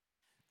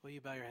Will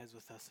you bow your heads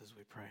with us as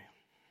we pray?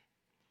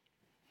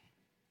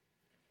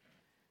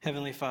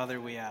 Heavenly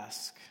Father, we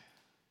ask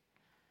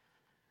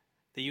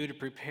that you would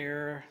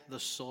prepare the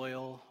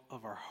soil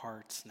of our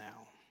hearts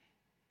now.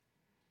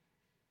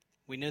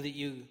 We know that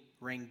you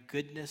rain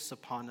goodness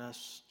upon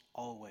us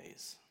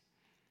always,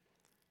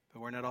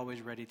 but we're not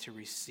always ready to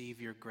receive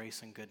your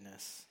grace and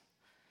goodness.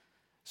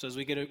 So as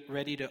we get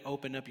ready to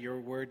open up your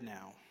word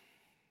now,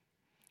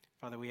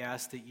 Father, we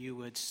ask that you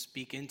would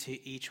speak into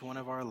each one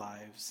of our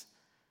lives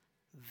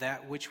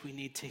that which we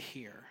need to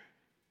hear,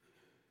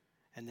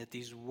 and that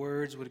these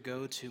words would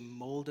go to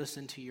mold us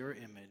into your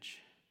image,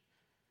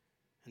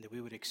 and that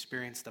we would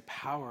experience the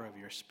power of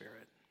your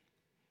Spirit.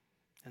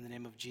 In the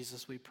name of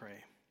Jesus we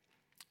pray.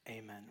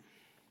 Amen.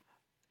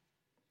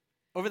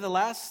 Over the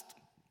last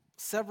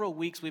several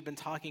weeks, we've been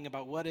talking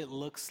about what it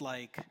looks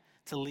like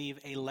to leave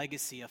a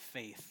legacy of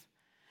faith.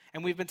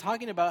 And we've been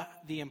talking about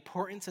the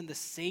importance and the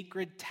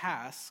sacred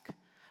task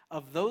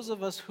of those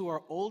of us who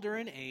are older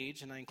in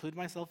age, and I include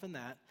myself in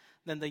that,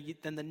 than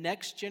the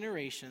next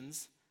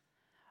generations,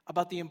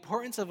 about the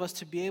importance of us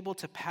to be able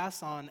to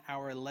pass on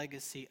our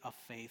legacy of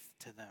faith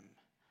to them.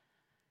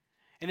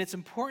 And it's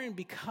important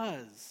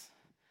because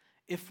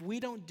if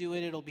we don't do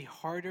it, it'll be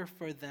harder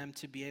for them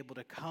to be able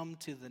to come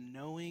to the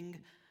knowing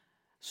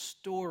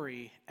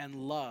story and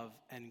love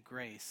and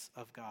grace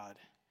of God.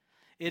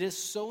 It is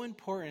so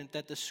important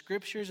that the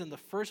scriptures in the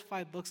first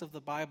 5 books of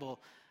the Bible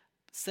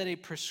set a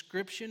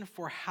prescription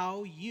for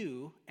how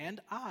you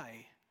and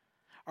I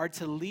are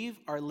to leave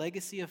our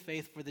legacy of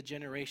faith for the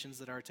generations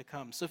that are to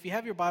come. So if you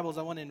have your Bibles,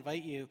 I want to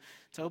invite you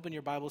to open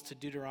your Bibles to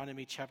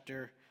Deuteronomy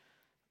chapter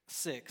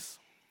 6.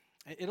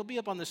 It'll be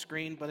up on the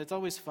screen, but it's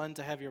always fun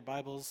to have your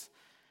Bibles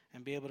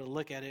and be able to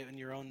look at it in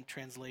your own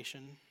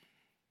translation.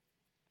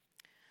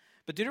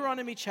 But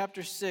Deuteronomy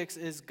chapter 6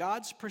 is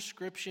God's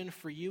prescription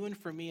for you and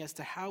for me as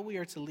to how we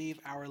are to leave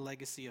our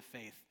legacy of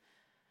faith.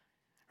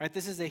 Right?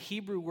 This is a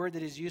Hebrew word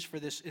that is used for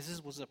this.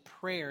 This was a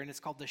prayer, and it's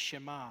called the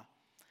Shema.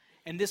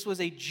 And this was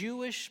a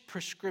Jewish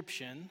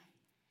prescription.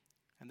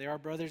 And there are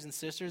brothers and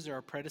sisters, there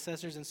are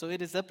predecessors. And so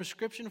it is a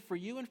prescription for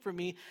you and for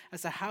me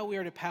as to how we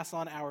are to pass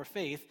on our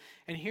faith.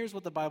 And here's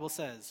what the Bible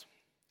says.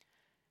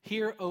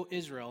 Hear, O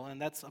Israel, and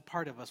that's a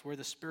part of us. We're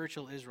the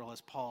spiritual Israel,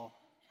 as Paul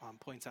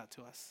points out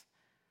to us.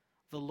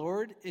 The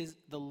Lord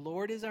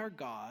is our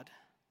God,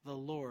 the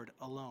Lord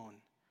alone.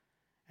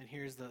 And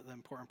here's the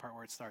important part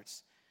where it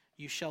starts.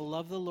 You shall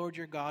love the Lord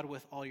your God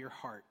with all your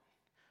heart,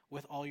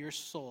 with all your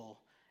soul,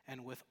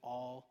 and with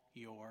all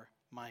your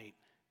might.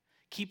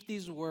 Keep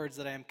these words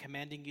that I am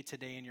commanding you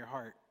today in your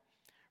heart.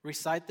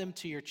 Recite them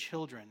to your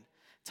children.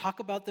 Talk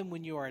about them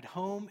when you are at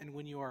home and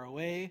when you are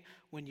away,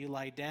 when you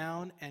lie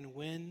down and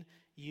when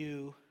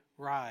you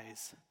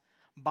rise.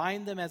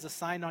 Bind them as a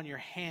sign on your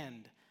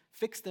hand.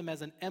 Fix them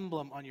as an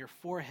emblem on your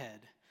forehead.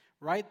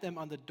 Write them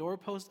on the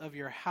doorpost of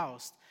your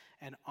house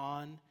and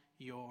on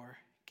your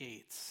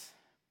gates.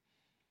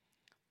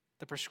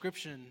 The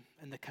prescription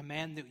and the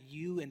command that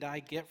you and I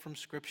get from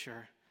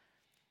Scripture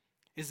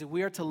is that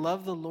we are to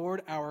love the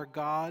Lord our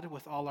God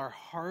with all our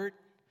heart,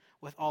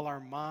 with all our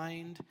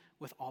mind,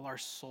 with all our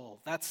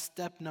soul. That's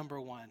step number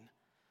 1.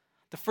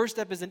 The first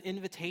step is an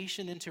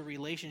invitation into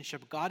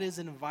relationship. God is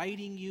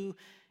inviting you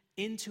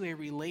into a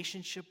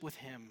relationship with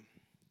Him.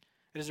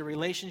 It is a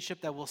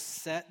relationship that will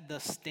set the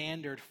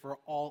standard for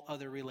all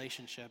other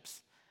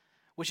relationships,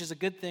 which is a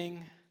good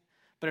thing,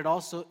 but it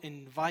also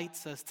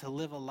invites us to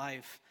live a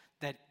life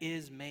that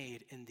is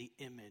made in the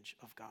image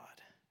of God.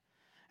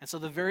 And so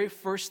the very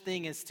first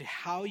thing as to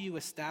how you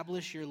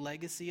establish your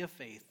legacy of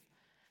faith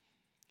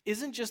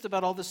isn't just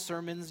about all the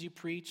sermons you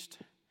preached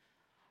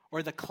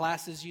or the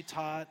classes you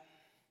taught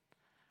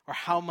or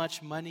how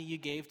much money you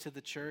gave to the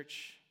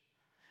church.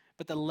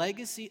 But the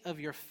legacy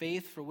of your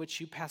faith for which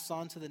you pass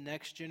on to the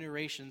next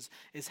generations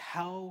is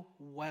how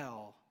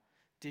well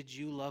did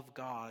you love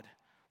God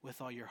with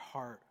all your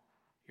heart,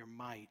 your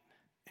might,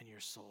 and your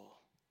soul.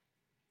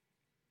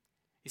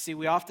 You see,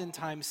 we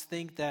oftentimes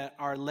think that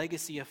our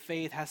legacy of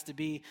faith has to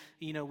be,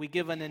 we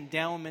give an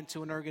endowment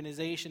to an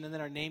organization and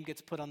then our name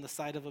gets put on the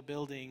side of a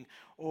building.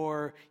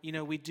 Or,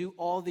 we do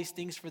all these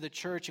things for the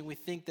church and we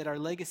think that our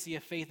legacy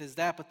of faith is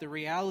that. But the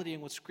reality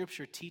and what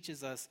Scripture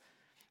teaches us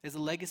is the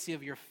legacy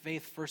of your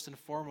faith, first and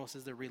foremost,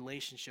 is the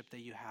relationship that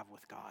you have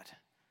with God.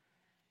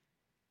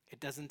 It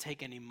doesn't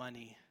take any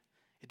money.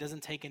 It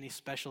doesn't take any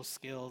special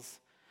skills.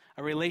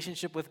 A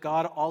relationship with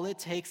God, all it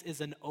takes is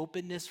an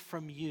openness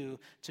from you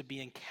to be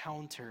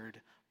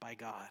encountered by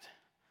God.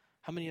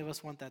 How many of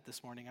us want that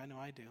this morning? I know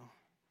I do.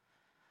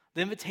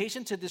 The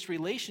invitation to this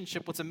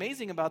relationship, what's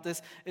amazing about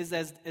this is,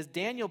 as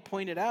Daniel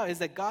pointed out, is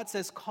that God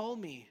says, call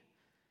me.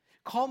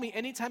 Call me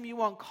anytime you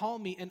want, call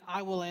me and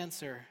I will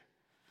answer.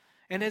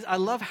 And I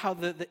love how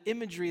the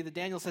imagery that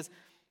Daniel says,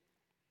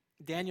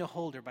 Daniel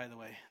Holder, by the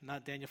way,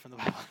 not Daniel from the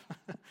Bible.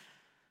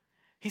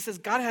 He says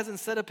God hasn't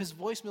set up his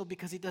voicemail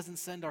because he doesn't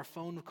send our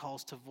phone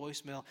calls to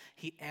voicemail.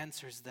 He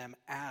answers them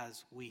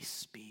as we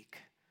speak.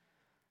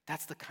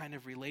 That's the kind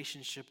of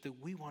relationship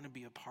that we want to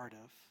be a part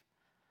of.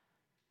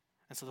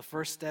 And so the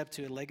first step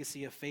to a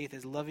legacy of faith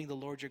is loving the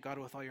Lord your God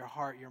with all your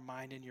heart, your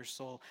mind, and your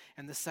soul.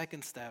 And the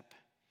second step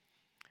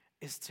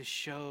is to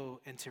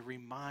show and to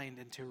remind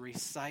and to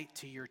recite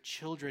to your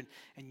children,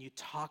 and you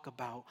talk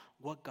about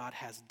what God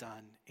has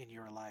done in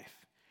your life.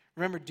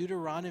 Remember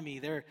Deuteronomy,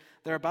 they're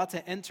about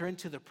to enter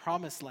into the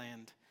promised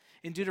land.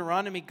 In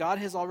Deuteronomy, God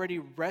has already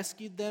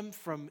rescued them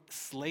from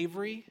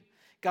slavery.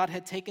 God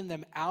had taken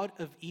them out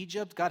of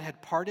Egypt. God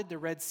had parted the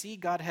Red Sea.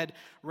 God had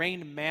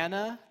rained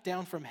manna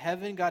down from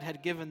heaven. God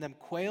had given them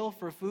quail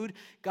for food.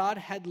 God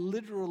had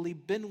literally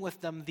been with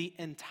them the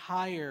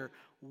entire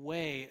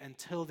way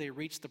until they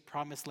reached the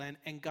promised land,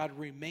 and God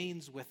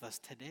remains with us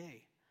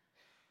today.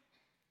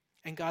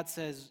 And God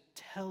says,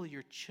 tell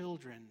your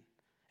children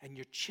and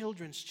your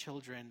children's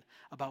children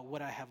about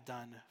what I have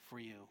done for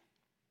you.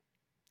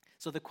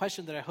 So the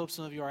question that I hope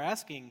some of you are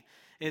asking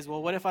is,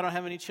 well, what if I don't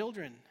have any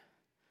children?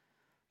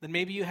 Then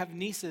maybe you have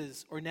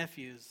nieces or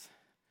nephews.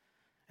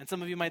 And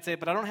some of you might say,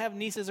 but I don't have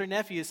nieces or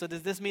nephews, so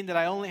does this mean that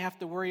I only have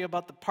to worry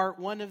about the part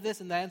one of this?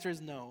 And the answer is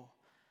no.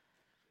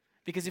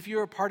 Because if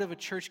you're a part of a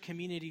church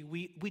community,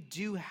 we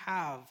do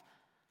have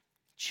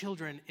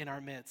children in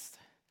our midst.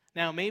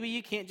 Now, maybe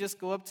you can't just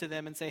go up to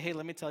them and say, hey,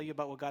 let me tell you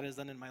about what God has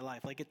done in my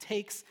life. Like, it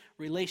takes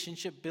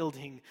relationship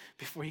building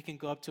before you can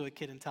go up to a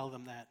kid and tell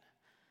them that.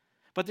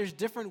 But there's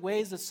different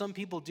ways that some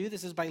people do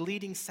this is by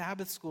leading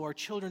Sabbath school or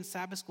children's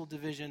Sabbath school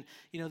division.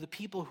 You know, the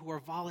people who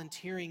are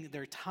volunteering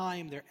their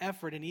time, their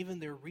effort, and even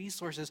their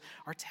resources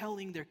are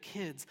telling their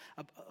kids,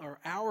 or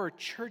our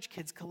church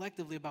kids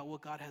collectively, about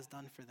what God has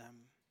done for them.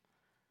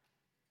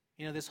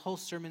 You know, this whole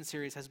sermon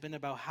series has been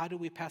about how do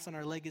we pass on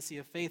our legacy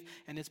of faith,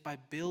 and it's by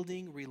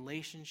building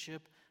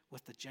relationship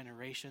with the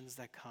generations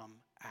that come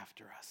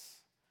after us.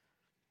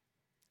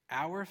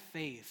 Our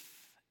faith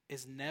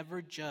is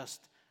never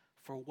just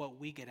for what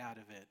we get out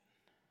of it.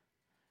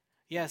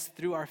 Yes,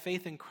 through our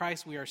faith in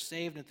Christ we are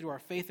saved, and through our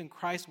faith in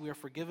Christ we are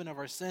forgiven of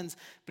our sins,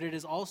 but it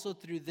is also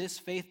through this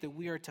faith that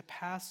we are to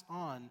pass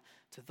on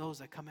to those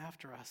that come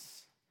after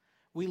us.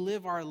 We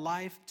live our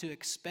life to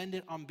expend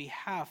it on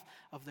behalf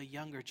of the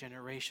younger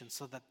generation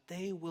so that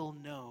they will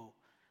know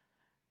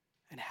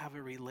and have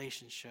a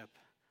relationship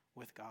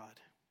with God.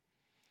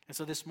 And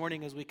so this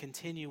morning as we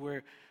continue,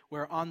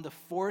 we're on the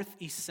fourth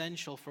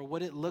essential for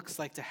what it looks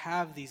like to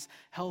have these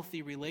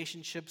healthy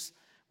relationships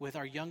with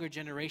our younger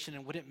generation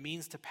and what it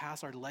means to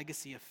pass our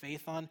legacy of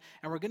faith on.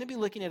 And we're going to be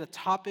looking at a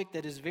topic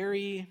that is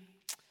very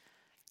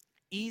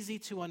easy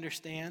to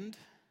understand,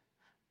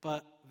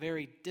 but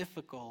very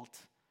difficult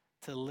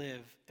to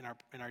live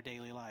in our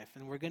daily life.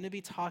 And we're going to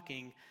be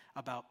talking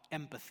about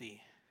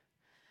empathy.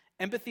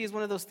 Empathy is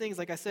one of those things,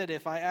 like I said,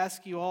 if I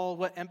ask you all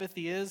what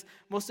empathy is,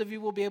 most of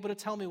you will be able to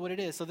tell me what it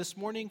is. So this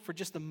morning, for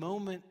just a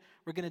moment,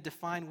 we're going to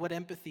define what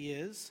empathy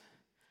is,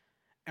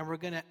 and we're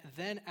going to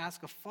then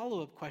ask a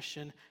follow-up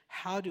question: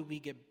 how do we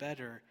get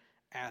better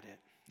at it?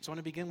 So I want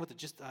to begin with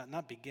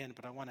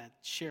but I want to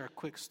share a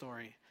quick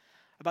story.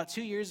 About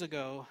 2 years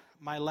ago,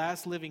 my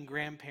last living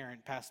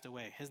grandparent passed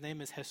away. His name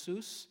is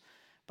Jesus,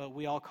 but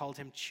we all called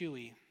him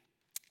Chewy.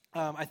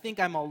 I think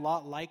I'm a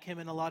lot like him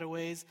in a lot of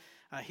ways.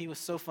 He was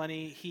so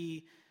funny.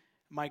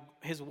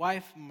 His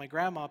wife, my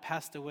grandma,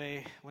 passed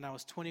away when I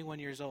was 21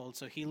 years old,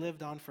 so he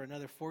lived on for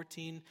another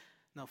 15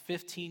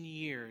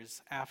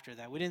 years after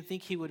that. We didn't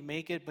think he would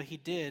make it, but he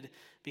did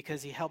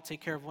because he helped take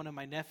care of one of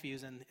my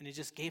nephews, and it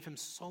just gave him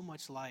so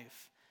much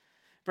life.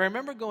 But I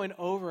remember going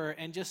over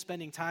and just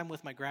spending time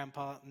with my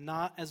grandpa,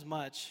 not as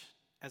much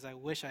as I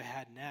wish I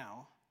had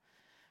now.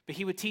 But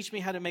he would teach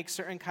me how to make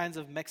certain kinds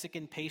of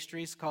Mexican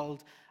pastries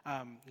called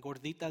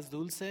gorditas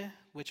dulce,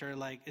 which are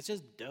like, it's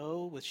just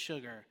dough with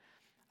sugar,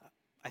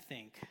 I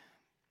think.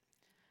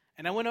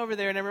 And I went over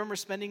there and I remember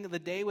spending the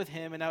day with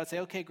him, and I would say,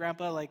 okay,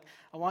 Grandpa, like,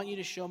 I want you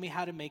to show me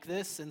how to make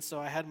this. And so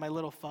I had my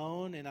little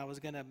phone and I was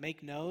going to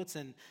make notes.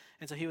 And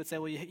so he would say,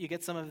 well, you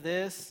get some of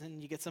this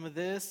and you get some of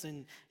this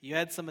and you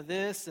add some of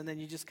this, and then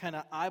you just kind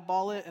of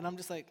eyeball it. And I'm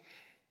just like,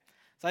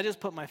 so I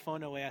just put my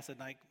phone away. I said,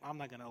 like, I'm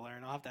not going to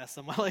learn. I'll have to ask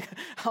someone. Like,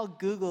 I'll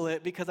Google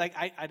it because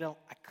I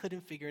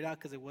couldn't figure it out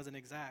because it wasn't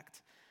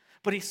exact.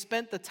 But he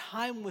spent the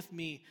time with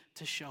me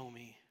to show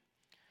me.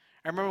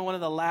 I remember one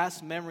of the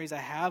last memories I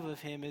have of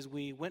him is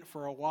we went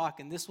for a walk,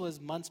 and this was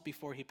months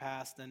before he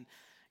passed. And,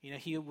 you know,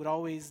 he would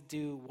always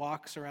do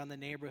walks around the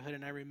neighborhood,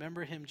 and I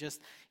remember him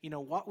just,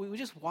 we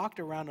just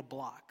walked around a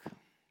block.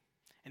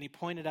 And he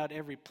pointed out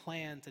every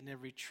plant and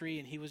every tree,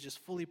 and he was just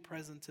fully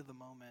present to the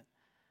moment.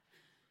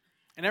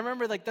 And I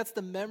remember, like, that's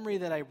the memory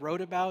that I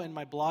wrote about in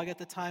my blog at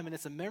the time, and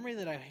it's a memory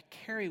that I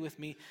carry with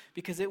me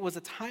because it was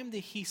a time that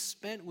he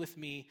spent with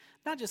me,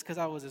 not just because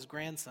I was his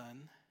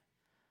grandson,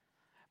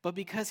 but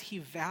because he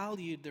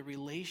valued the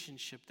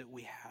relationship that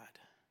we had.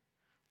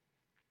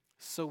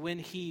 So when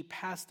he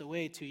passed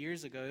away 2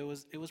 years ago,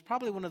 it was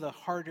probably one of the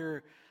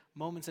harder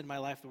moments in my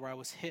life where I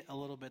was hit a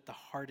little bit the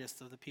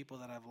hardest of the people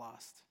that I've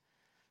lost,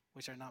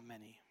 which are not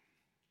many.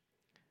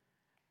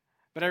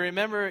 But I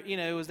remember,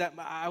 it was that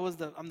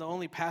I'm the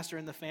only pastor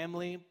in the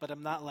family, but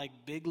I'm not like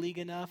big league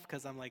enough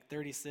because I'm like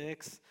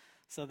 36.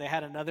 So they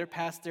had another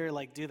pastor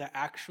like do the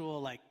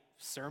actual like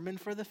sermon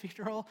for the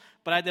funeral,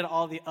 but I did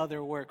all the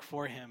other work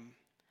for him.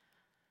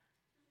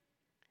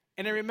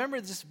 And I remember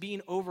just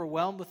being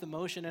overwhelmed with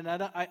emotion, and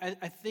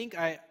I think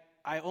I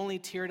only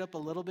teared up a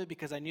little bit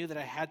because I knew that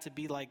I had to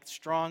be like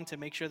strong to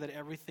make sure that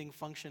everything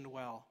functioned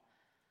well.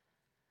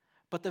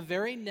 But the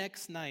very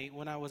next night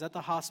when I was at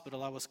the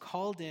hospital, I was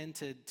called in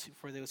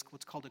for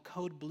what's called a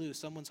code blue,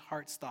 someone's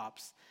heart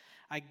stops.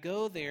 I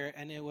go there,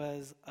 and it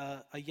was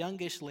a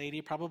youngish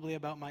lady, probably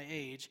about my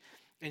age,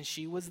 and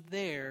she was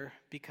there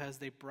because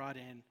they brought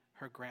in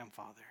her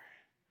grandfather.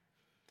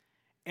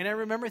 And I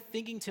remember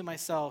thinking to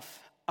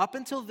myself, up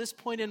until this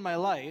point in my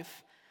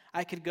life,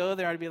 I could go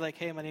there, I'd be like,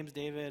 hey, my name's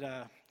David,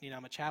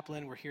 I'm a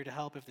chaplain, we're here to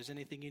help if there's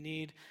anything you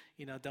need,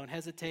 don't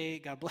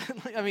hesitate, God bless.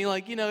 I mean,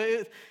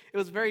 it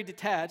was very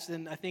detached,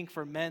 and I think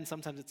for men,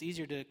 sometimes it's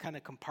easier to kind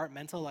of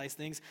compartmentalize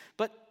things,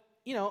 but,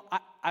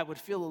 I would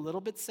feel a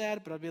little bit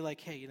sad, but I'd be like,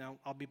 hey,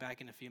 I'll be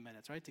back in a few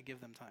minutes, right, to give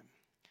them time.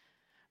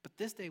 But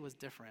this day was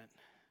different,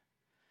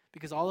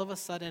 because all of a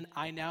sudden,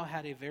 I now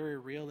had a very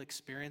real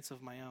experience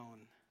of my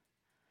own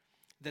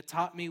that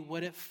taught me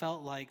what it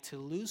felt like to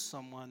lose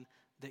someone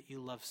that you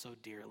love so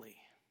dearly.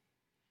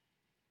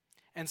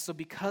 And so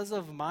because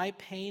of my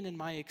pain and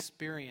my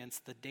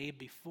experience the day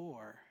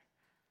before,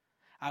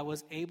 I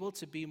was able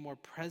to be more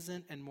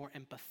present and more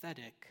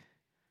empathetic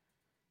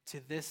to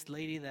this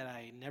lady that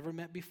I never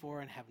met before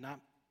and have not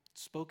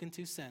spoken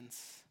to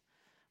since,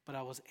 but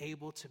I was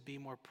able to be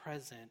more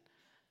present.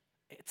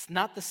 It's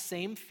not the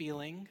same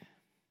feeling.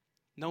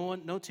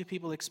 No two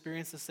people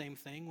experience the same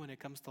thing when it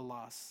comes to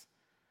loss.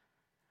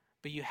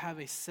 But you have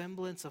a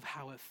semblance of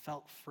how it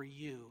felt for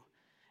you,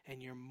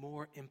 and you're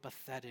more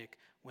empathetic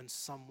when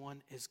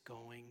someone is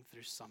going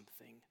through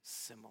something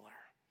similar.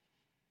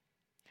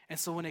 And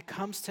so when it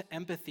comes to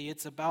empathy,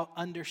 it's about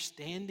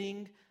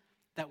understanding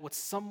that what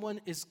someone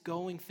is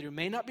going through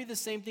may not be the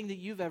same thing that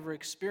you've ever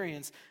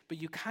experienced, but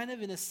you kind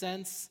of, in a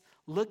sense,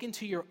 look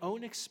into your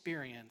own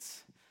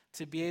experience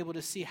to be able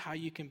to see how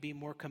you can be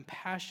more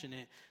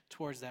compassionate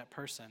towards that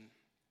person.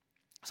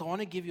 So I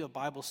want to give you a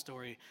Bible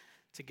story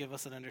to give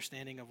us an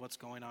understanding of what's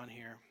going on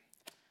here.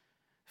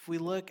 If we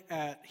look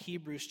at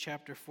Hebrews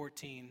chapter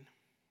 14,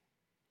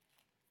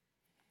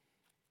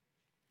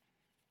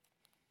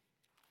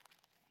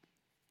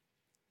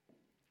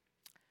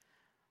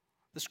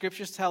 the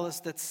scriptures tell us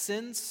that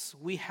since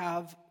we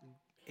have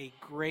a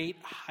great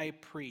high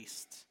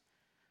priest,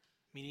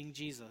 meaning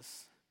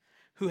Jesus,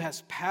 who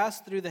has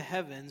passed through the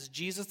heavens,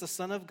 Jesus the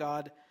Son of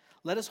God,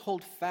 let us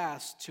hold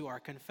fast to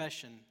our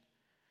confession.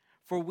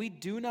 For we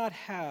do not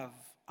have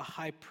a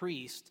high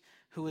priest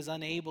who is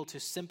unable to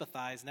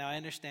sympathize. Now, I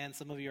understand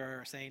some of you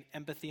are saying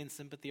empathy and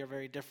sympathy are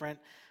very different,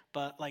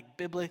 but like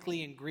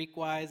biblically and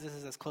Greek-wise, this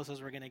is as close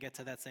as we're going to get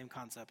to that same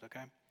concept,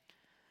 okay?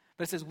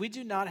 But it says, we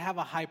do not have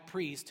a high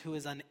priest who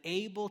is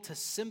unable to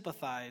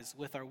sympathize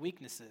with our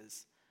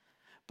weaknesses,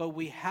 but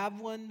we have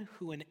one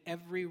who in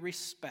every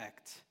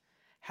respect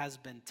has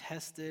been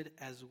tested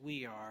as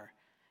we are,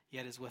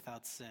 yet is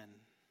without sin.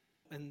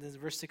 And this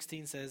verse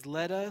 16 says,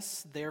 let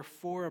us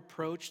therefore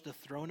approach the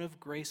throne of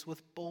grace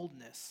with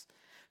boldness,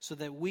 so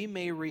that we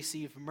may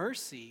receive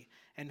mercy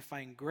and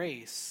find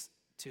grace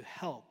to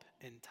help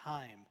in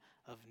time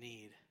of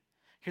need.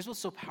 Here's what's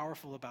so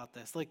powerful about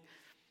this. Like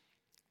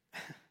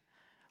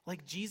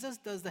Jesus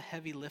does the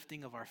heavy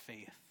lifting of our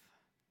faith.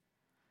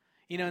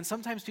 And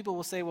sometimes people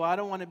will say, well, I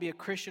don't want to be a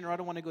Christian, or I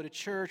don't want to go to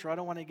church, or I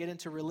don't want to get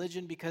into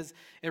religion because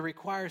it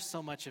requires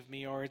so much of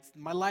me, or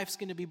my life's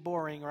going to be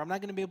boring, or I'm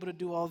not going to be able to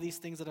do all these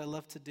things that I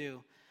love to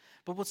do.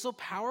 But what's so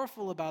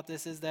powerful about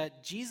this is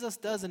that Jesus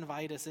does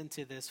invite us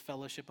into this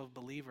fellowship of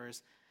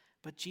believers,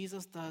 but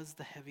Jesus does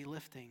the heavy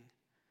lifting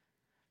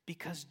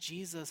because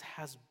Jesus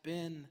has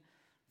been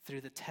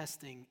through the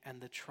testing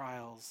and the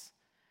trials,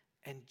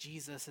 and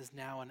Jesus is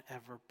now an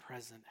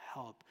ever-present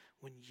help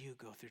when you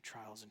go through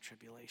trials and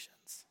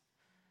tribulations.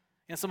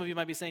 And some of you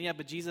might be saying, yeah,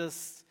 but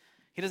Jesus,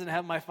 he doesn't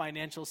have my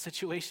financial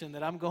situation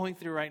that I'm going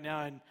through right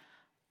now, and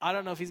I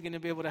don't know if he's going to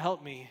be able to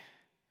help me.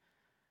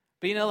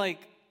 But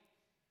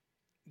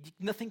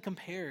nothing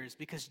compares,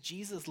 because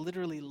Jesus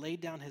literally laid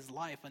down his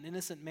life. An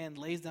innocent man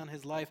lays down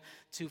his life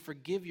to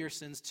forgive your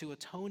sins, to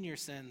atone your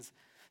sins.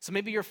 So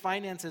maybe your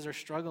finances are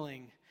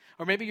struggling,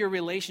 or maybe your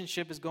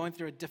relationship is going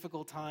through a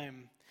difficult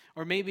time,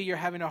 or maybe you're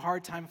having a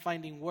hard time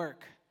finding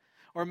work,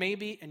 or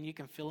maybe, and you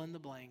can fill in the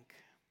blank.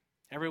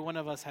 Every one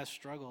of us has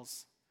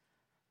struggles,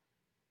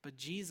 but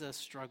Jesus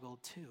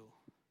struggled too.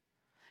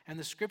 And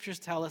the scriptures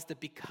tell us that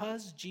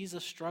because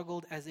Jesus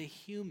struggled as a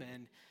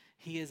human,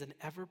 he is an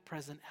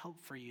ever-present help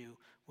for you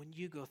when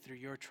you go through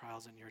your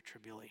trials and your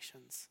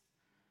tribulations.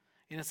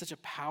 It's such a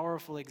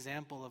powerful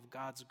example of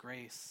God's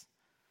grace.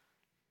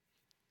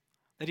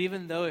 That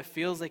even though it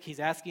feels like he's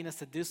asking us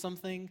to do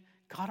something,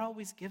 God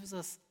always gives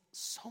us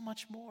so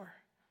much more.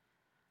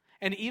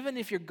 And even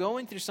if you're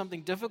going through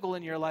something difficult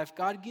in your life,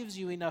 God gives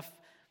you enough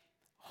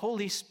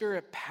Holy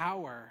Spirit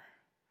power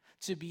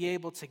to be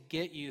able to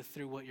get you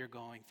through what you're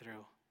going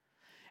through.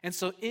 And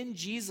so in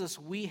Jesus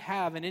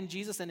and in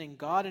Jesus and in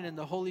God and in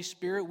the Holy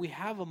Spirit, we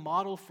have a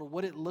model for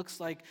what it looks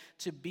like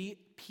to be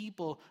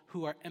people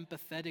who are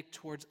empathetic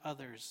towards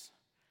others.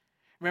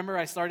 Remember,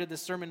 I started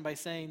this sermon by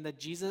saying that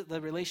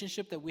the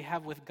relationship that we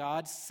have with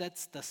God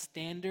sets the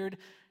standard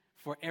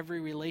for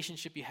every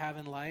relationship you have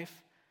in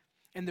life.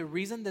 And the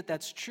reason that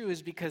that's true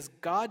is because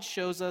God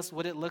shows us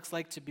what it looks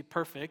like to be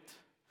perfect.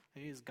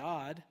 He is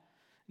God.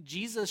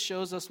 Jesus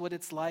shows us what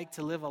it's like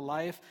to live a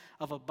life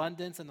of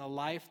abundance and a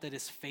life that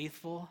is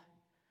faithful,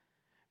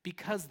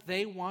 because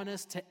they want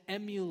us to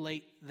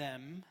emulate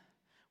them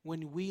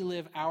when we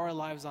live our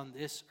lives on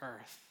this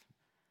earth.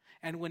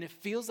 And when it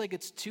feels like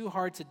it's too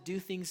hard to do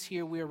things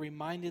here, we are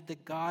reminded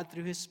that God,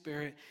 through His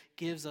Spirit,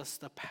 gives us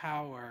the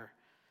power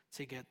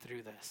to get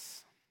through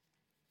this.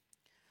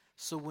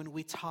 So when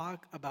we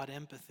talk about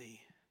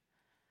empathy,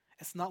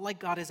 it's not like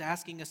God is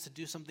asking us to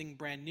do something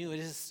brand new. It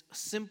is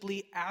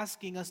simply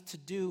asking us to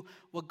do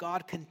what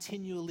God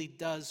continually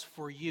does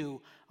for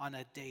you on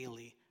a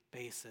daily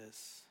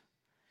basis.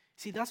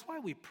 See, that's why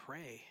we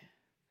pray.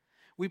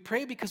 We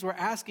pray because we're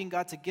asking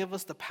God to give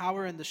us the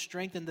power and the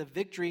strength and the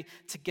victory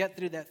to get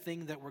through that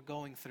thing that we're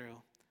going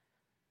through.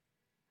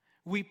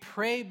 We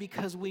pray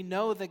because we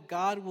know that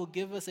God will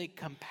give us a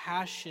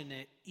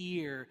compassionate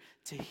ear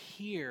to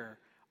hear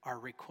our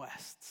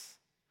requests.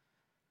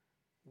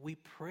 We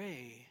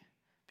pray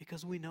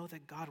because we know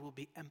that God will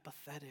be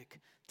empathetic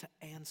to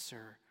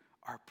answer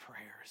our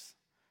prayers.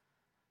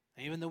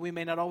 And even though we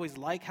may not always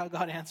like how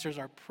God answers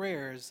our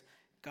prayers,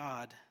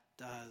 God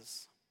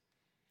does.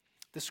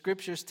 The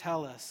scriptures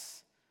tell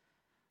us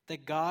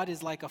that God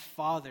is like a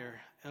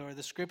father, or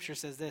the scripture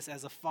says this: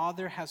 as a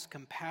father has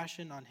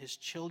compassion on his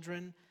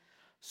children,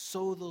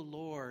 so the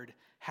Lord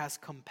has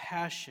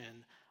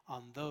compassion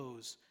on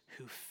those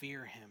who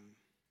fear him.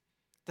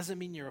 Doesn't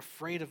mean you're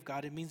afraid of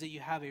God. It means that you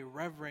have a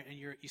reverent and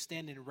you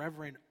stand in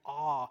reverent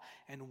awe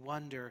and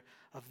wonder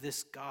of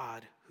this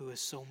God who is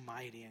so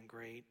mighty and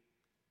great.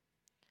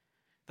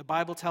 The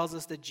Bible tells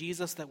us that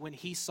Jesus, that when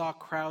he saw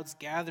crowds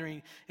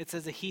gathering, it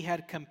says that he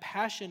had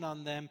compassion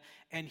on them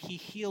and he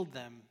healed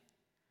them.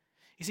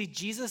 You see,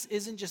 Jesus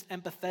isn't just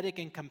empathetic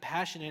and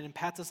compassionate and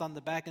pats us on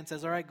the back and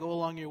says, all right, go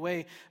along your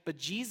way. But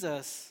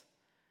Jesus,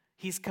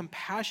 he's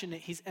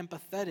compassionate, he's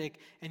empathetic,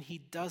 and he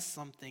does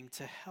something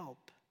to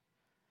help.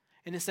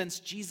 In a sense,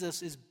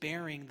 Jesus is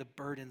bearing the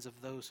burdens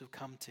of those who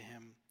come to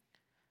him.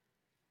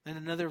 Then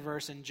another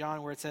verse in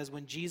John where it says,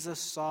 when Jesus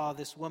saw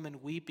this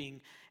woman weeping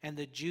and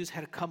the Jews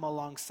had come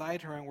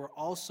alongside her and were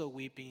also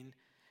weeping,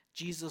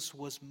 Jesus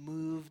was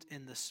moved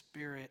in the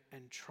spirit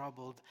and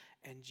troubled,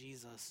 and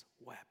Jesus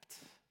wept.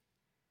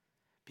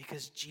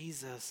 Because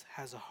Jesus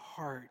has a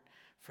heart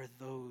for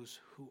those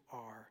who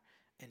are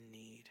in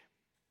need.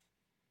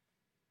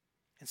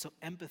 And so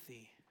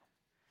empathy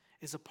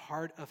is a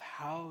part of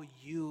how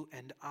you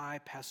and I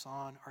pass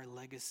on our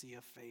legacy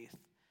of faith.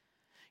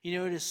 You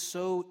know, it is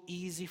so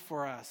easy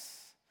for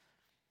us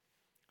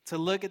to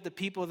look at the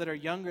people that are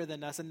younger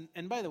than us.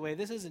 And by the way,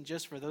 this isn't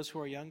just for those who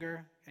are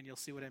younger, and you'll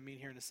see what I mean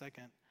here in a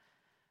second.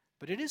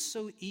 But it is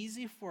so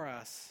easy for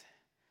us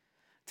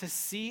to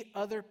see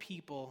other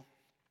people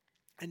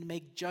and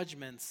make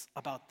judgments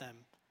about them.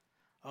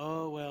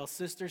 Oh, well,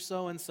 sister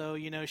so-and-so,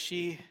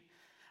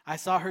 I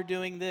saw her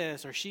doing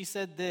this, or she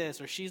said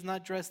this, or she's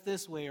not dressed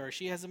this way, or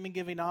she hasn't been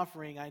giving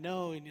offering. I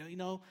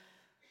know,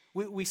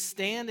 we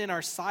stand in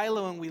our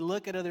silo and we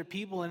look at other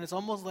people, and it's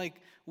almost like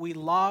we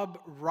lob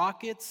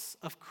rockets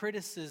of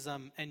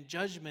criticism and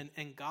judgment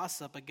and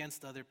gossip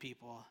against other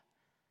people.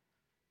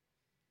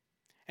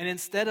 And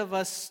instead of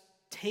us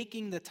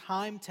taking the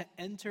time to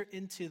enter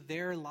into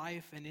their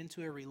life and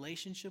into a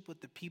relationship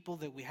with the people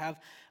that we have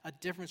a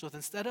difference with,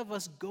 instead of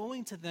us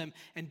going to them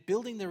and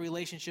building the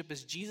relationship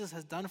as Jesus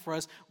has done for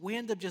us, we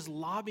end up just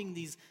lobbing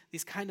these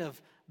kind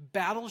of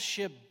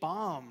battleship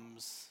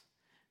bombs.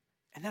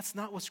 And that's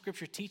not what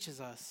Scripture teaches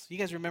us. You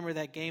guys remember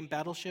that game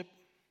Battleship?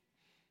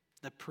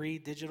 The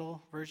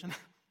pre-digital version?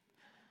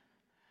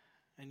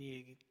 And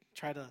you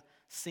try to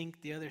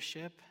sink the other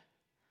ship?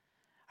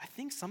 I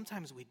think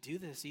sometimes we do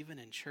this even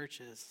in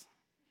churches.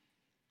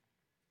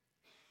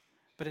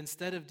 But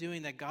instead of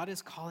doing that, God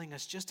is calling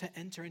us just to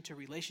enter into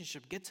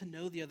relationship, get to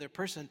know the other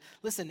person.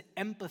 Listen,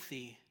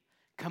 empathy,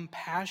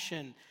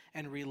 compassion,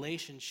 and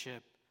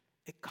relationship,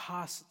 it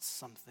costs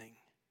something.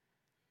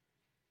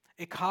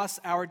 It costs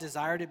our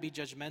desire to be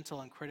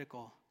judgmental and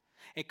critical.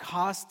 It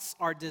costs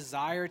our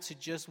desire to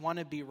just want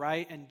to be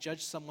right and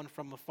judge someone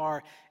from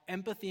afar.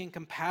 Empathy and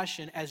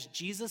compassion, as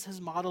Jesus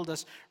has modeled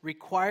us,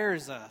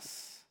 requires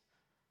us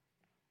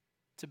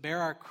to bear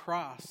our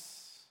cross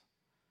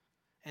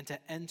and to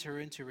enter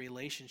into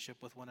relationship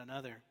with one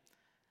another.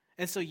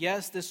 And so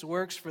yes, this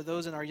works for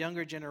those in our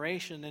younger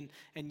generation,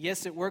 and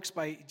yes, it works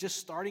by just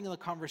starting a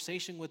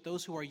conversation with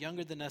those who are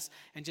younger than us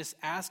and just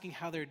asking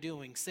how they're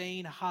doing,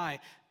 saying hi,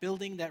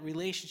 building that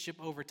relationship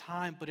over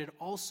time, but it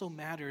also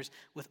matters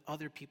with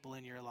other people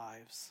in your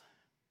lives.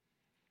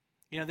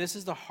 This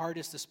is the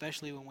hardest,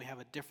 especially when we have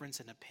a difference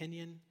in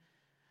opinion,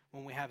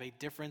 when we have a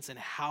difference in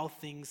how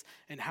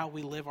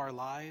we live our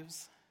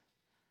lives.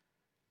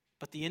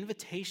 But the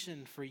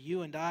invitation for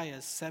you and I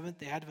as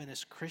Seventh-day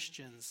Adventist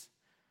Christians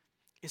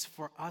is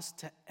for us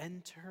to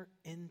enter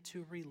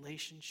into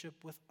relationship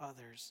with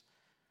others.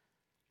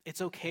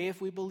 It's okay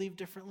if we believe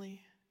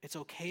differently. It's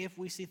okay if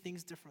we see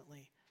things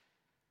differently.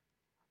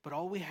 But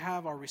all we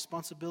have, our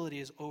responsibility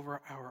is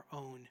over our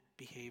own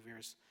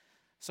behaviors.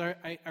 So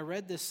I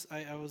read this,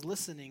 I was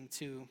listening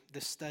to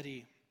this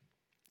study,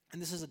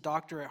 and this is a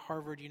doctor at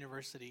Harvard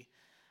University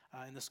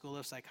in the School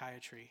of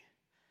Psychiatry.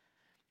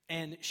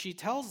 And she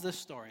tells this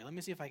story. Let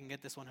me see if I can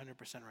get this 100%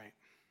 right.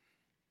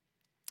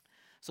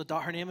 So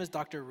her name is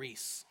Dr.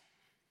 Reese.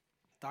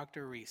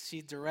 Dr. Reese.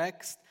 She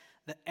directs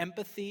the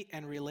Empathy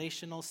and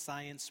Relational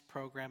Science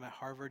program at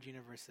Harvard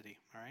University,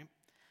 all right?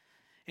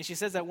 And she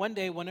says that one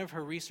day, one of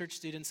her research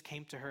students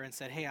came to her and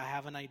said, hey, I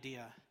have an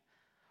idea.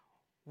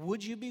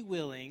 Would you be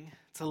willing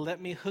to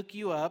let me hook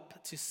you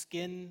up to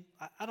skin,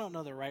 I don't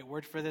know the right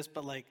word for this,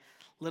 but like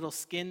little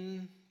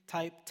skin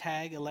type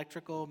tag,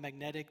 electrical,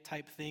 magnetic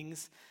type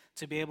things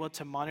to be able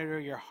to monitor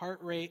your heart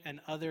rate and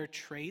other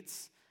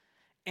traits?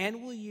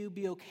 And will you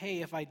be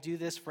okay if I do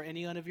this for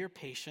any one of your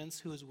patients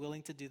who is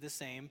willing to do the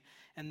same?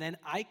 And then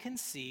I can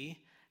see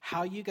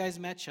how you guys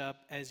match up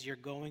as you're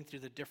going through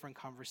the different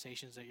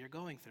conversations that you're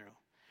going through.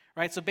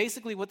 Right? So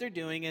basically what they're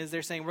doing is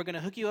they're saying, we're going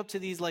to hook you up to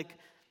these like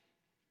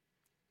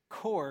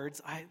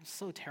cords. I'm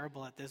so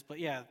terrible at this, but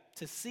yeah,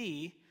 to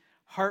see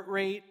heart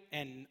rate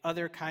and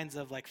other kinds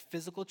of like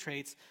physical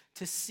traits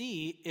to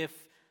see if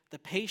the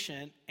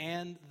patient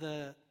and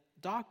the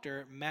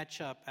doctor match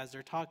up as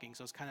they're talking.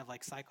 So it's kind of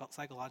like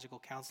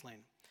psychological counseling.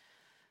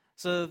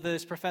 So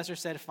this professor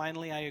said,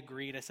 finally, I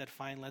agreed. I said,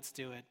 fine, let's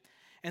do it.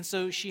 And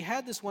so she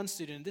had this one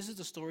student. This is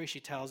the story she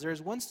tells.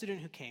 There's one student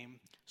who came,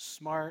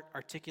 smart,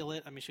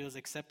 articulate. I mean, she was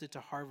accepted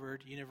to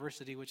Harvard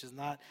University, which is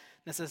not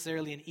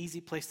necessarily an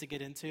easy place to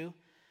get into.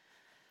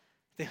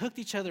 They hooked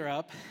each other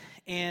up,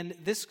 and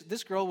this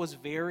girl was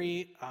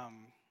very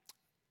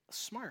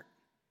smart,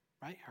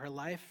 right? Her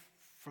life,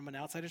 from an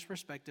outsider's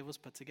perspective, was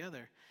put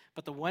together.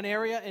 But the one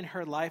area in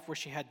her life where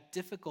she had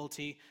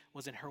difficulty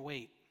was in her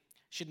weight.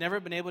 She'd never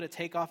been able to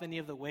take off any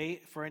of the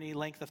weight for any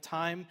length of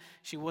time.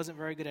 She wasn't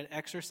very good at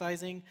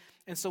exercising.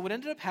 And so what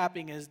ended up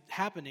happening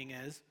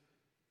is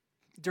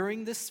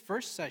during this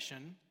first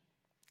session,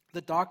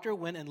 the doctor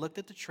went and looked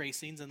at the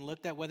tracings and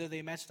looked at whether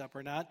they matched up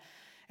or not.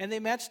 And they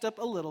matched up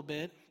a little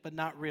bit, but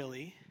not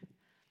really.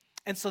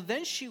 And so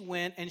then she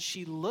went and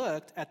she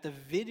looked at the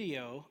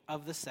video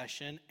of the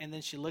session, and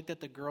then she looked at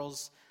the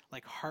girl's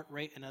like heart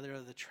rate and other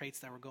of the traits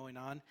that were going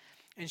on.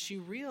 And she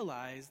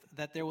realized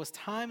that there was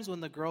times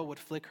when the girl would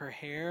flick her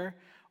hair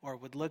or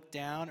would look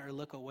down or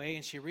look away,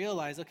 and she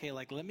realized, okay,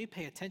 like let me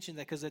pay attention to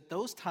that, because at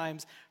those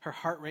times her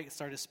heart rate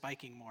started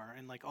spiking more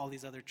and like all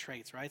these other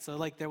traits, right? So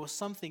like there was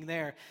something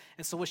there.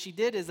 And so what she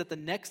did is that the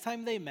next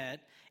time they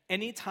met,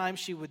 anytime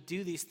she would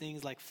do these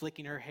things like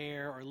flicking her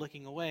hair or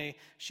looking away,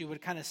 she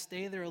would kind of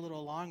stay there a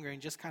little longer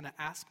and just kind of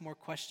ask more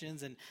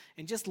questions and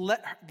just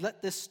let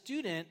this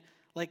student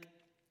like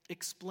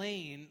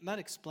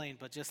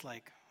but just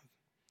like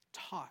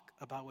talk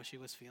about what she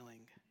was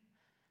feeling.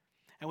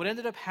 And what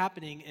ended up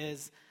happening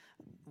is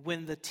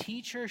when the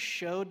teacher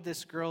showed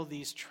this girl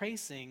these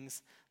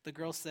tracings, the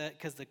girl said,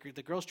 because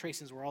the girl's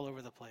tracings were all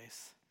over the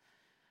place,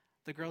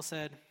 the girl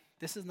said,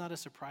 this is not a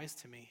surprise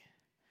to me,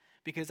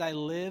 because I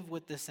live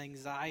with this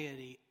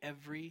anxiety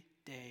every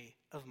day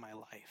of my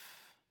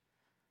life.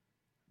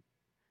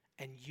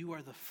 And you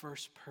are the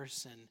first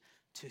person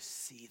to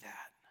see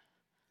that.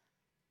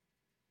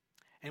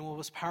 And what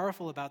was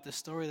powerful about this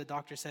story, the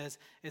doctor says,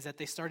 is that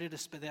they started to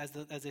spend,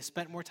 as they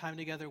spent more time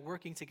together,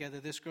 working together,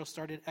 this girl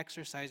started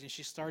exercising.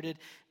 She started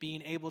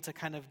being able to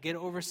kind of get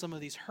over some of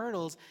these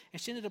hurdles,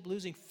 and she ended up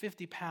losing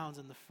 50 pounds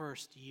in the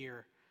first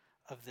year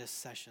of this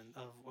session,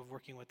 of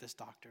working with this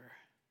doctor.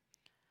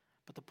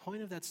 But the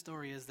point of that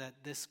story is that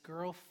this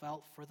girl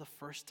felt for the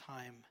first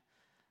time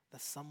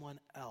that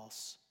someone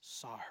else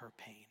saw her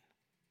pain.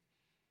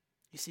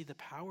 You see, the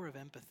power of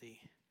empathy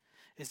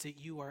is that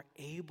you are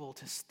able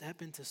to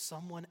step into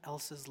someone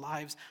else's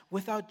lives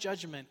without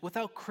judgment,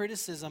 without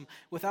criticism,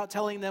 without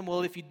telling them,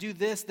 well, if you do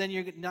this, then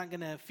you're not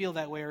going to feel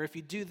that way, or if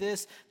you do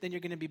this, then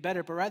you're going to be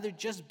better, but rather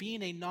just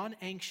being a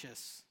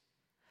non-anxious,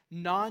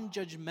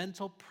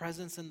 non-judgmental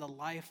presence in the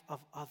life of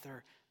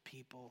other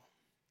people.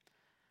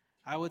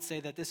 I would say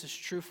that this is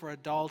true for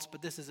adults,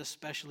 but this is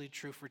especially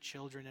true for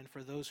children and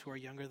for those who are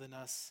younger than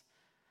us.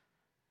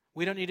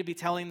 We don't need to be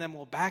telling them,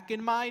 well, back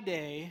in my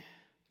day.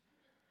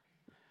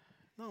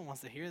 No one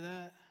wants to hear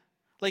that.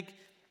 Like,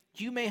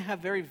 you may have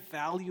very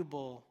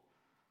valuable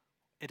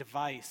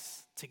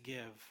advice to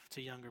give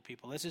to younger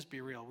people. Let's just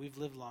be real. We've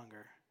lived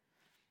longer.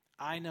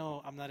 I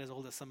know I'm not as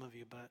old as some of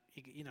you, but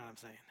you know what I'm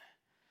saying.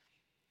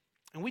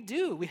 And we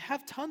do. We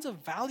have tons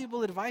of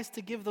valuable advice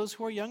to give those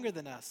who are younger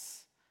than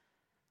us.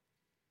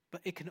 But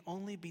it can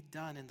only be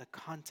done in the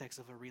context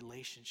of a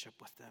relationship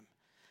with them.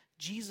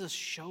 Jesus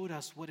showed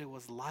us what it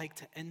was like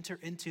to enter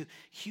into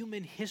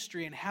human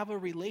history and have a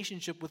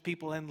relationship with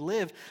people and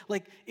live.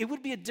 Like, it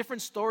would be a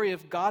different story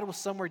if God was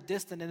somewhere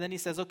distant and then he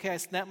says, okay, I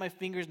snap my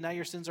fingers, now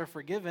your sins are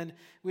forgiven.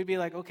 We'd be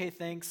like, okay,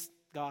 thanks,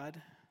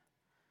 God.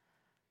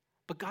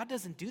 But God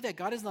doesn't do that.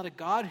 God is not a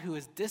God who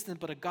is distant,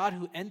 but a God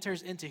who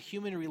enters into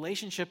human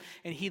relationship,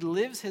 and he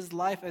lives his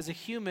life as a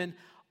human,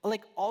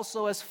 like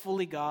also as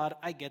fully God.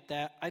 I get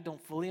that. I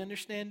don't fully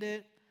understand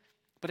it.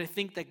 But I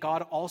think that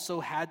God also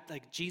had,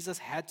 like Jesus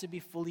had to be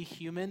fully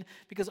human,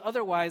 because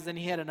otherwise then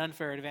he had an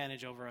unfair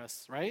advantage over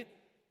us, right?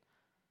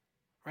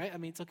 Right? I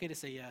mean, it's okay to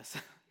say yes.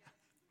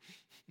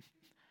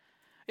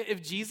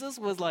 If Jesus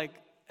was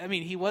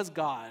he was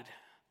God.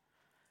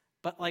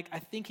 But I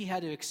think he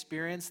had to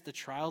experience the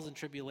trials and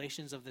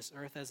tribulations of this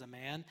earth as a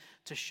man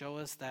to show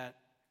us that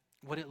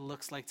what it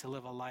looks like to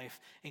live a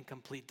life in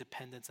complete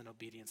dependence and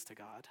obedience to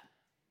God.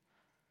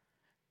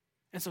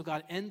 And so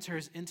God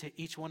enters into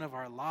each one of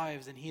our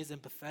lives, and he is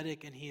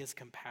empathetic and he is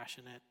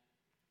compassionate.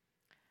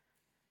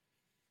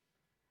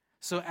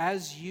 So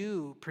as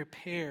you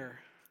prepare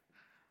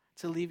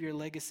to leave your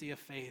legacy of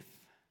faith,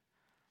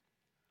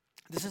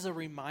 this is a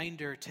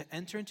reminder to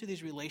enter into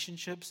these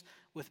relationships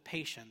with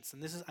patience.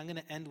 And I'm going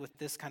to end with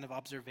this kind of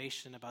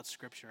observation about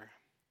Scripture.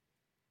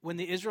 When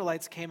the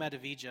Israelites came out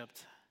of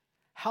Egypt,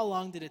 how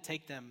long did it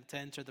take them to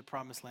enter the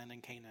promised land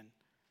in Canaan?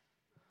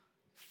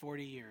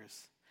 40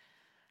 years.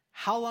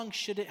 How long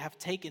should it have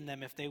taken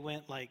them if they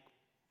went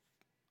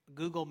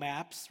Google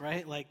Maps,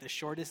 right? Like the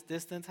shortest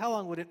distance? How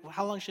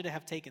long should it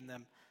have taken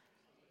them?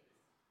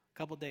 A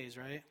couple days,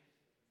 right?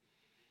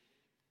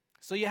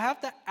 So you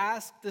have to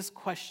ask this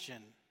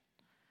question.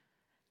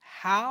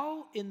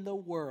 How in the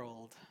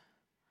world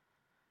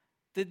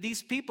did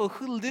these people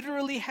who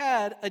literally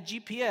had a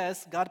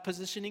GPS, God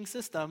positioning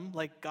system,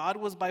 like God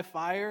was by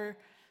fire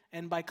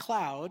and by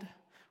cloud,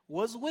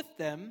 was with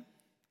them,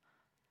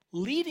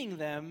 leading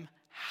them,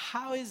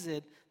 how is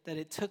it that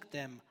it took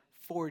them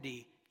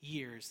 40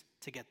 years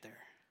to get there?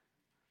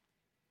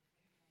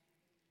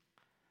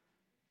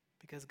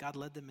 Because God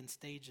led them in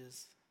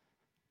stages.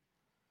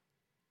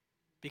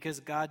 Because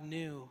God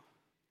knew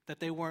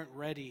that they weren't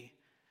ready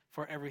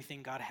for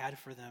everything God had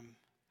for them.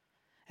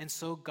 And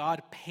so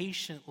God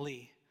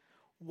patiently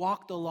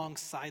walked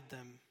alongside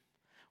them,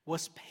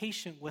 was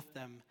patient with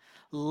them,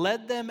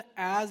 led them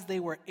as they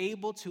were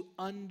able to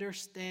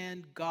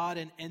understand God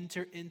and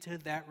enter into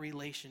that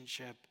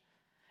relationship.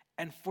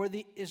 And for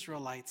the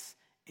Israelites,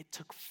 it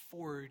took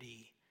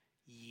 40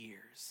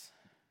 years.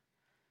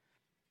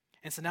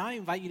 And so now I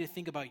invite you to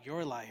think about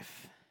your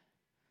life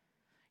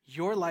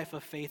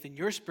of faith and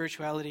your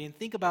spirituality, and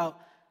think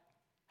about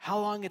how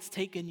long it's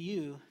taken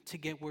you to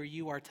get where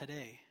you are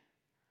today,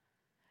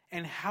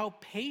 and how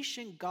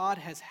patient God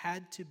has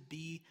had to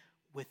be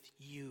with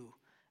you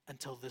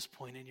until this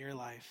point in your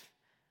life.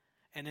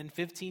 And in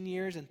 15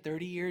 years and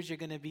 30 years, you're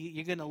going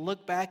to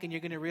look back and you're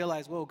going to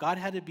realize, whoa, God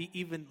had to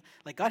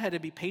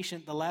be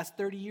patient the last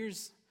 30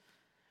 years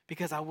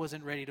because I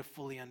wasn't ready to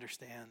fully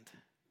understand.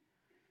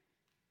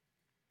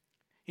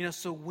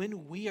 So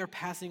when we are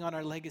passing on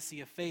our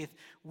legacy of faith,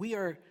 we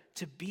are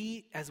to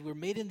be, as we're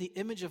made in the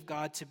image of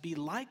God, to be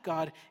like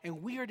God,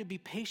 and we are to be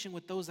patient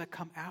with those that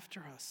come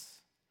after us.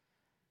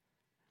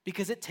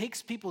 Because it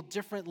takes people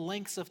different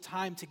lengths of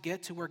time to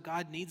get to where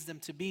God needs them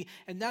to be,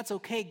 and that's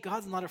okay.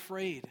 God's not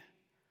afraid.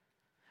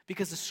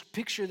 Because the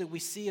picture that we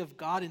see of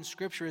God in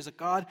Scripture is a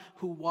God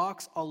who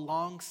walks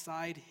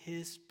alongside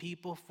his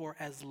people for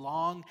as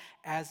long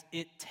as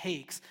it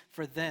takes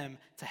for them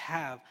to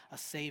have a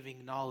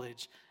saving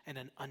knowledge and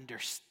an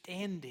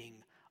understanding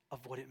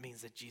of what it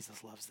means that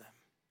Jesus loves them.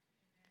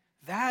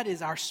 That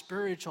is our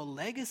spiritual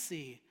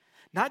legacy.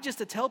 Not just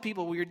to tell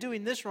people, well, you're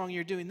doing this wrong,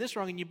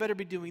 and you better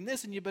be doing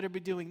this, and you better be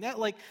doing that.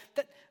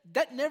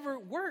 That never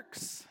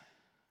works.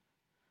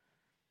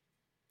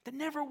 That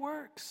never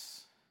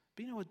works.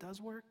 But you know what does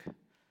work?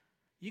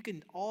 You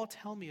can all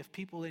tell me of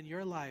people in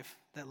your life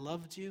that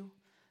loved you,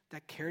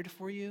 that cared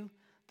for you,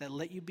 that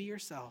let you be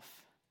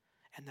yourself,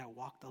 and that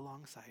walked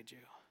alongside you.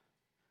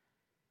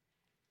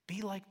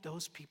 Be like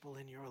those people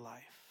in your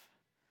life.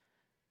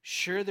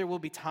 Sure, there will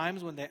be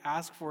times when they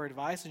ask for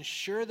advice, and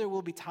sure, there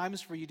will be times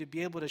for you to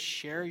be able to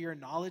share your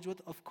knowledge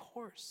with, of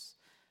course.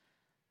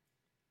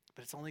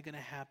 But it's only going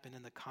to happen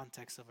in the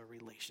context of a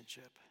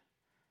relationship.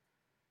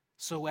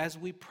 So as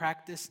we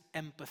practice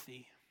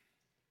empathy,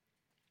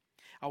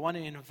 I want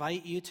to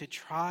invite you to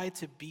try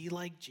to be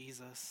like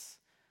Jesus,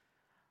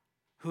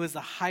 who is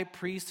the high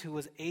priest who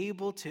was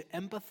able to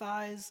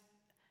empathize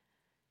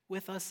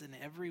with us in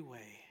every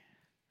way,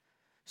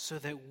 so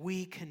that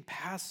we can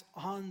pass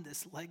on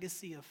this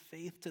legacy of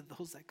faith to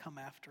those that come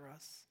after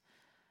us.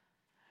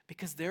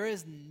 Because there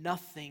is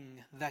nothing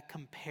that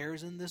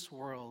compares in this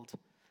world,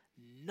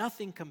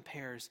 nothing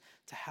compares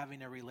to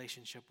having a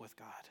relationship with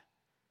God.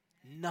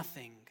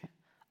 Nothing.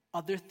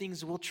 Other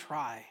things will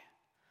try.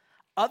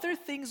 Other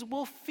things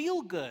will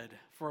feel good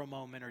for a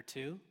moment or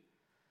two.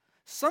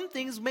 Some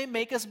things may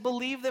make us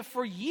believe that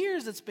for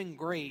years it's been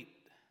great.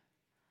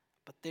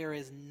 But there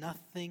is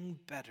nothing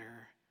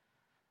better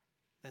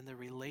than the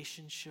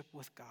relationship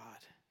with God.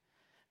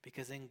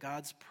 Because in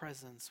God's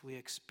presence we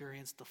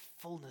experience the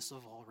fullness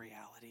of all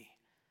reality.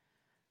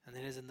 And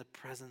it is in the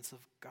presence of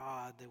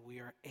God that we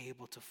are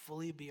able to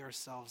fully be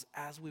ourselves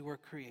as we were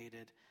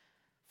created,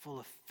 full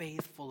of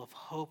faith, full of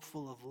hope,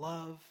 full of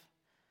love.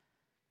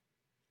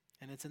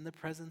 And it's in the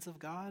presence of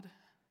God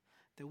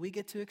that we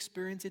get to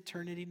experience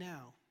eternity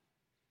now.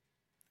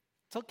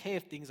 It's okay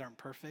if things aren't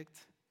perfect,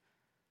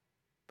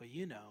 but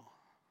you know,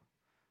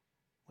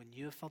 when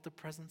you have felt the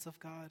presence of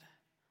God,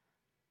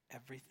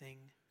 everything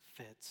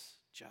fits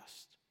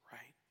just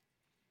right.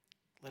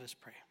 Let us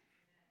pray.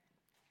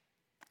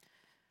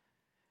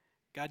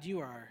 God, you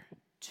are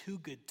too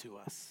good to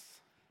us.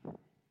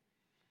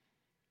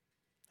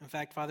 In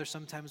fact, Father,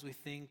 sometimes we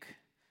think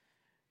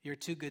you're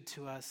too good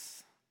to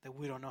us that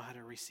we don't know how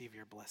to receive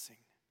your blessing.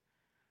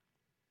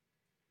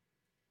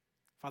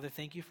 Father,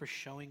 thank you for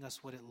showing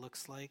us what it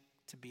looks like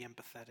to be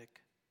empathetic.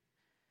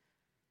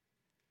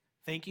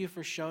 Thank you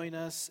for showing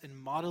us and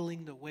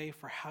modeling the way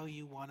for how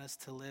you want us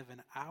to live.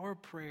 And our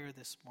prayer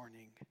this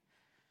morning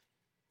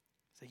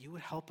is that you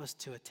would help us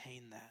to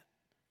attain that.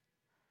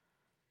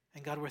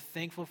 And God, we're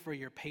thankful for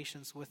your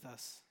patience with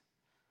us.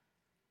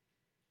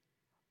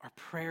 Our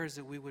prayer is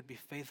that we would be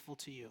faithful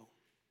to you,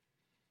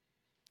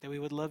 that we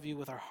would love you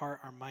with our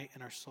heart, our might,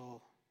 and our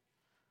soul,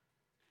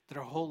 that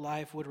our whole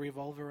life would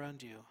revolve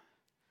around you,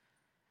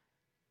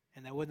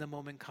 and that when the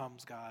moment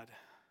comes, God,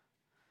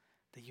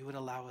 that you would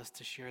allow us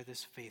to share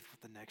this faith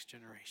with the next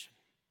generation.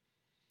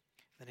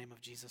 In the name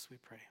of Jesus we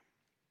pray.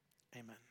 Amen.